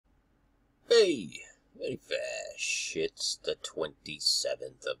Hey, very fast. It's the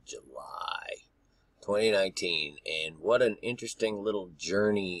 27th of July, 2019, and what an interesting little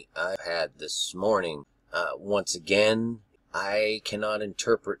journey I've had this morning. Once again, I cannot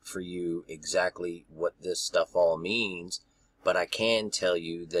interpret for you exactly what this stuff all means, but I can tell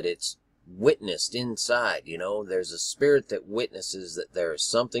you that it's witnessed inside. You know, there's a spirit that witnesses that there is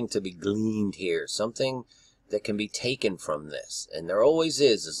something to be gleaned here, something that can be taken from this. And there always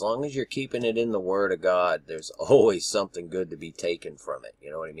is. As long as you're keeping it in the Word of God, there's always something good to be taken from it. You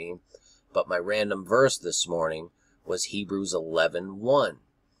know what I mean? But my random verse this morning was Hebrews 11:1,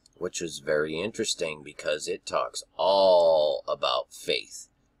 which was very interesting because it talks all about faith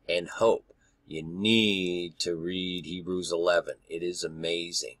and hope. You need to read Hebrews 11. It is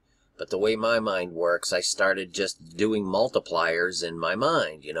amazing. But the way my mind works, I started just doing multipliers in my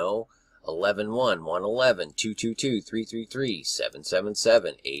mind, you know. 11:1, 111, 222, 333,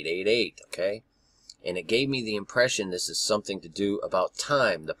 777, 888, okay? And it gave me the impression this is something to do about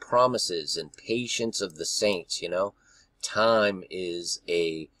time, the promises and patience of the saints, you know? Time is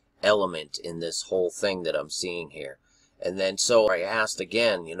a element in this whole thing that I'm seeing here. And then so I asked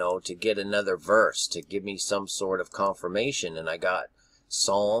again, you know, to get another verse to give me some sort of confirmation, and I got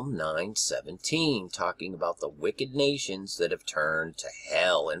Psalm 9:17, talking about the wicked nations that have turned to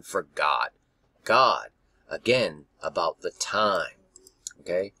hell and forgot God. Again, about the time.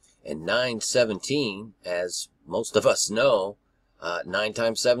 Okay? And 9:17, as most of us know, 9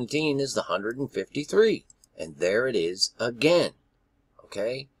 times 17 is the 153. And there it is again.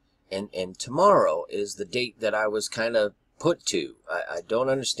 Okay? And tomorrow is the date that I was kind of put to. I don't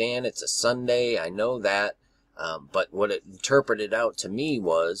understand. It's a Sunday. I know that. But what it interpreted out to me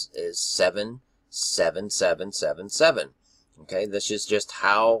is 77777. Okay, this is just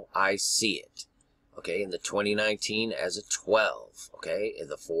how I see it. Okay, in the 2019 as a 12. Okay, in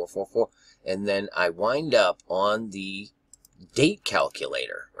the 444, and then I wind up on the date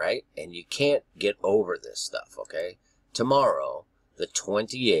calculator, right? And you can't get over this stuff. Okay, tomorrow, the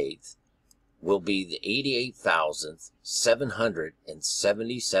 28th, will be the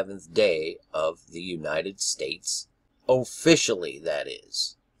 88,777th day of the United States, officially, that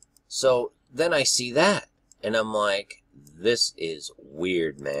is. So then I see that, and I'm like, this is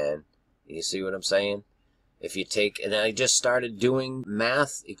weird, man. You see what I'm saying? If you take, and I just started doing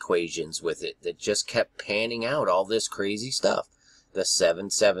math equations with it that just kept panning out all this crazy stuff. The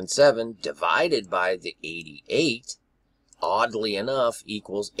 777 divided by the 88, oddly enough,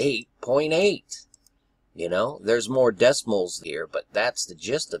 equals 8.8. You know, there's more decimals here, but that's the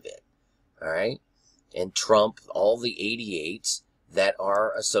gist of it. All right? And Trump, all the 88s that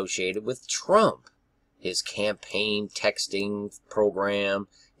are associated with Trump, his campaign texting program,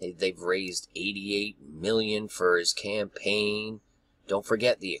 they've raised $88 million for his campaign. Don't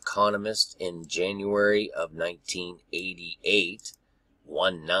forget The Economist in January of 1988,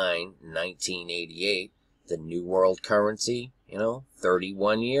 1988, the New World Currency, you know,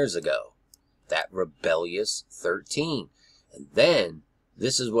 31 years ago. That rebellious 13. And then,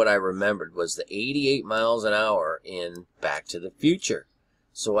 this is what I remembered, was the 88 miles an hour in Back to the Future.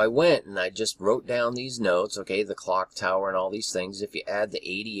 So I went and I just wrote down these notes, okay, the clock tower and all these things. If you add the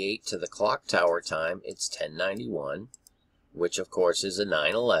 88 to the clock tower time, it's 1091, which of course is a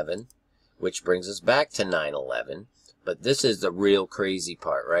 911, which brings us back to 911. But this is the real crazy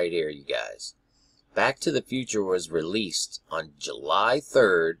part right here, you guys. Back to the Future was released on July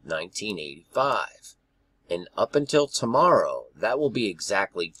 3rd, 1985. And up until tomorrow, that will be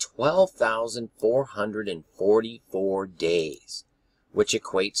exactly 12,444 days, which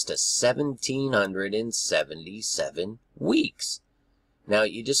equates to 1,777 weeks. Now,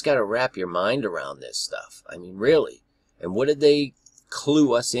 you just got to wrap your mind around this stuff. I mean, really. And what did they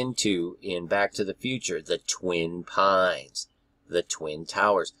clue us into in Back to the Future? The Twin Pines, the Twin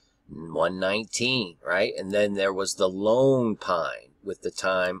Towers. 119, right? And then there was the Lone Pine with the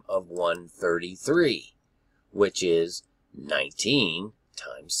time of 133, which is 19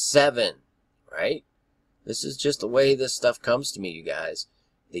 times 7, right? This is just the way this stuff comes to me, you guys.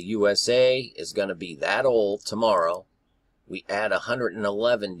 The USA is going to be that old tomorrow. We add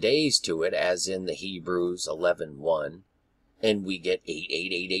 111 days to it, as in the Hebrews 11:1, and we get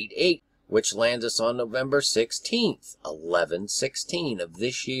 88888, which lands us on November 16th, 11/16 of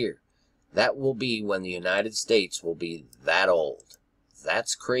this year. That will be when the United States will be that old.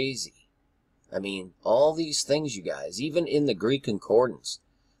 That's crazy. I mean, all these things, you guys, even in the Greek concordance,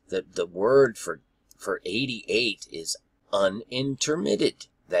 the word for 88 is unintermitted.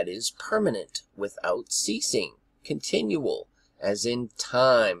 That is permanent, without ceasing, continual, as in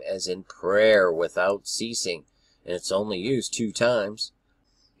time, as in prayer, without ceasing. And it's only used 2 times.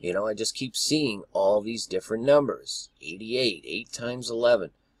 You know, I just keep seeing all these different numbers. 88, 8 times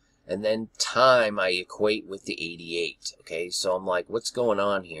 11. And then time I equate with the 88. Okay, so I'm like, what's going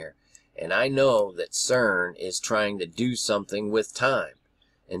on here? And I know that CERN is trying to do something with time.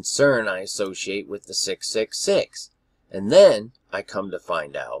 And CERN I associate with the 666. And then I come to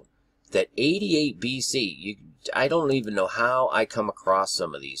find out that 88 BC, I don't even know how I come across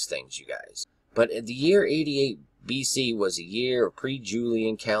some of these things, you guys. But the year 88 BC was a year of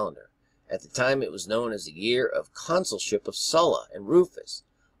pre-Julian calendar. At the time, it was known as the year of consulship of Sulla and Rufus,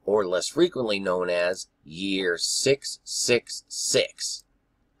 or less frequently known as year 666,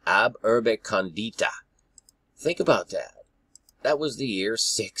 ab urbe condita. Think about that. That was the year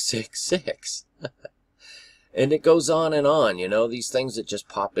 666. And it goes on and on, you know, these things that just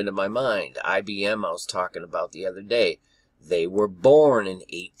pop into my mind. IBM I was talking about the other day. They were born in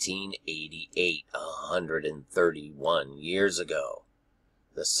 1888, 131 years ago.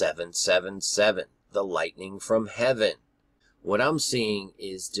 The 777, the lightning from heaven. What I'm seeing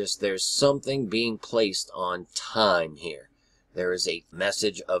is just there's something being placed on time here. There is a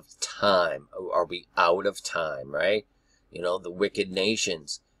message of time. Are we out of time, right? You know, the wicked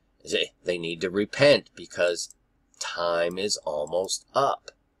nations, they need to repent because time is almost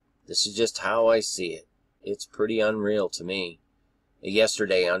up. This is just how I see it. It's pretty unreal to me.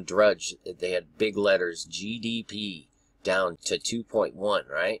 Yesterday on Drudge, they had big letters GDP down to 2.1,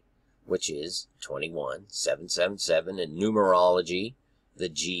 right? Which is 21777. In numerology, the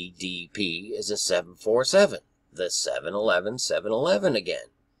GDP is a 747. The 711, 711 again.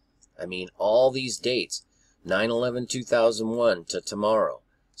 I mean, all these dates, 9/11/2001 to tomorrow,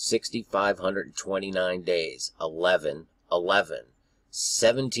 6,529 days, 11/11.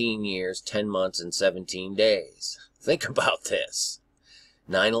 17 years, 10 months, and 17 days. Think about this.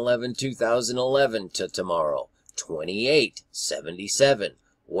 9/11/2011 to tomorrow, 28/77.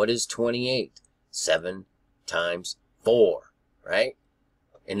 What is 28? 7 times 4, right?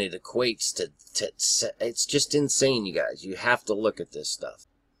 And it equates to it's just insane, you guys. You have to look at this stuff.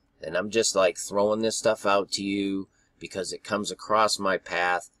 And I'm just like throwing this stuff out to you because it comes across my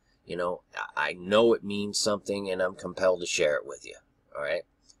path. You know, I know it means something and I'm compelled to share it with you. All right.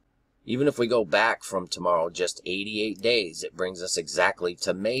 Even if we go back from tomorrow just 88 days, it brings us exactly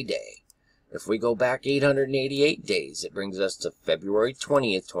to May Day. If we go back 888 days, it brings us to February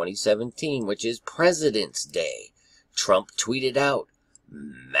 20th, 2017, which is President's Day. Trump tweeted out,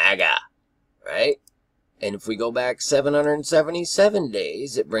 MAGA, right? And if we go back 777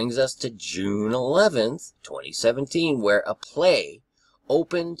 days, it brings us to June 11th, 2017, where a play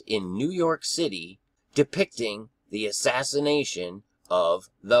opened in New York City depicting the assassination of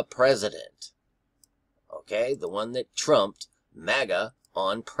the president. Okay, the one that trumped MAGA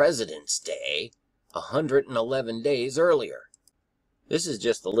on President's Day 111 days earlier. This is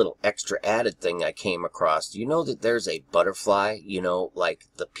just a little extra added thing I came across. Do you know that there's a butterfly, you know, like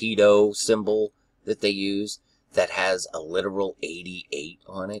the pedo symbol that they use that has a literal 88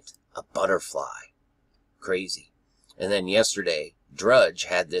 on it? A butterfly. Crazy. And then yesterday, Drudge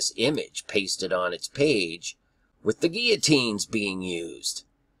had this image pasted on its page with the guillotines being used.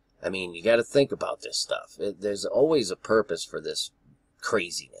 I mean, you got to think about this stuff. There's always a purpose for this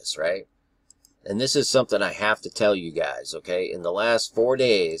craziness, right? And this is something I have to tell you guys, okay? In the last 4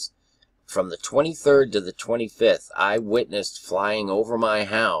 days, from the 23rd to the 25th, I witnessed flying over my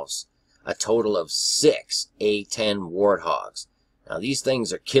house a total of 6 A-10 warthogs. Now, these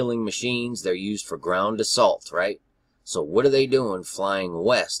things are killing machines. They're used for ground assault, right? So what are they doing flying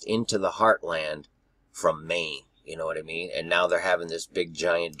west into the heartland from Maine? You know what I mean? And now they're having this big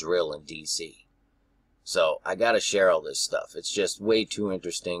giant drill in D.C. So I got to share all this stuff. It's just way too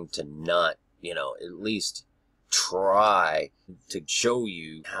interesting to not, you know, at least try to show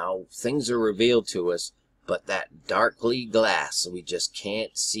you how things are revealed to us, but that darkly glass, we just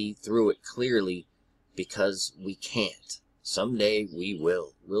can't see through it clearly because we can't. Someday we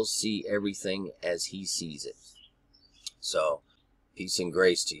will. We'll see everything as he sees it. So, peace and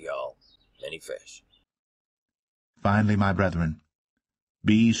grace to y'all. Many fish. Finally, my brethren,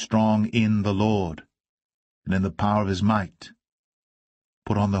 be strong in the Lord, and in the power of his might.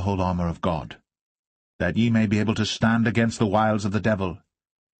 Put on the whole armour of God, that ye may be able to stand against the wiles of the devil.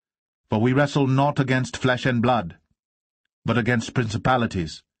 For we wrestle not against flesh and blood, but against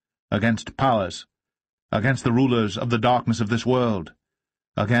principalities, against powers, against the rulers of the darkness of this world,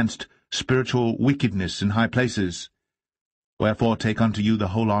 against spiritual wickedness in high places. Wherefore take unto you the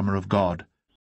whole armour of God,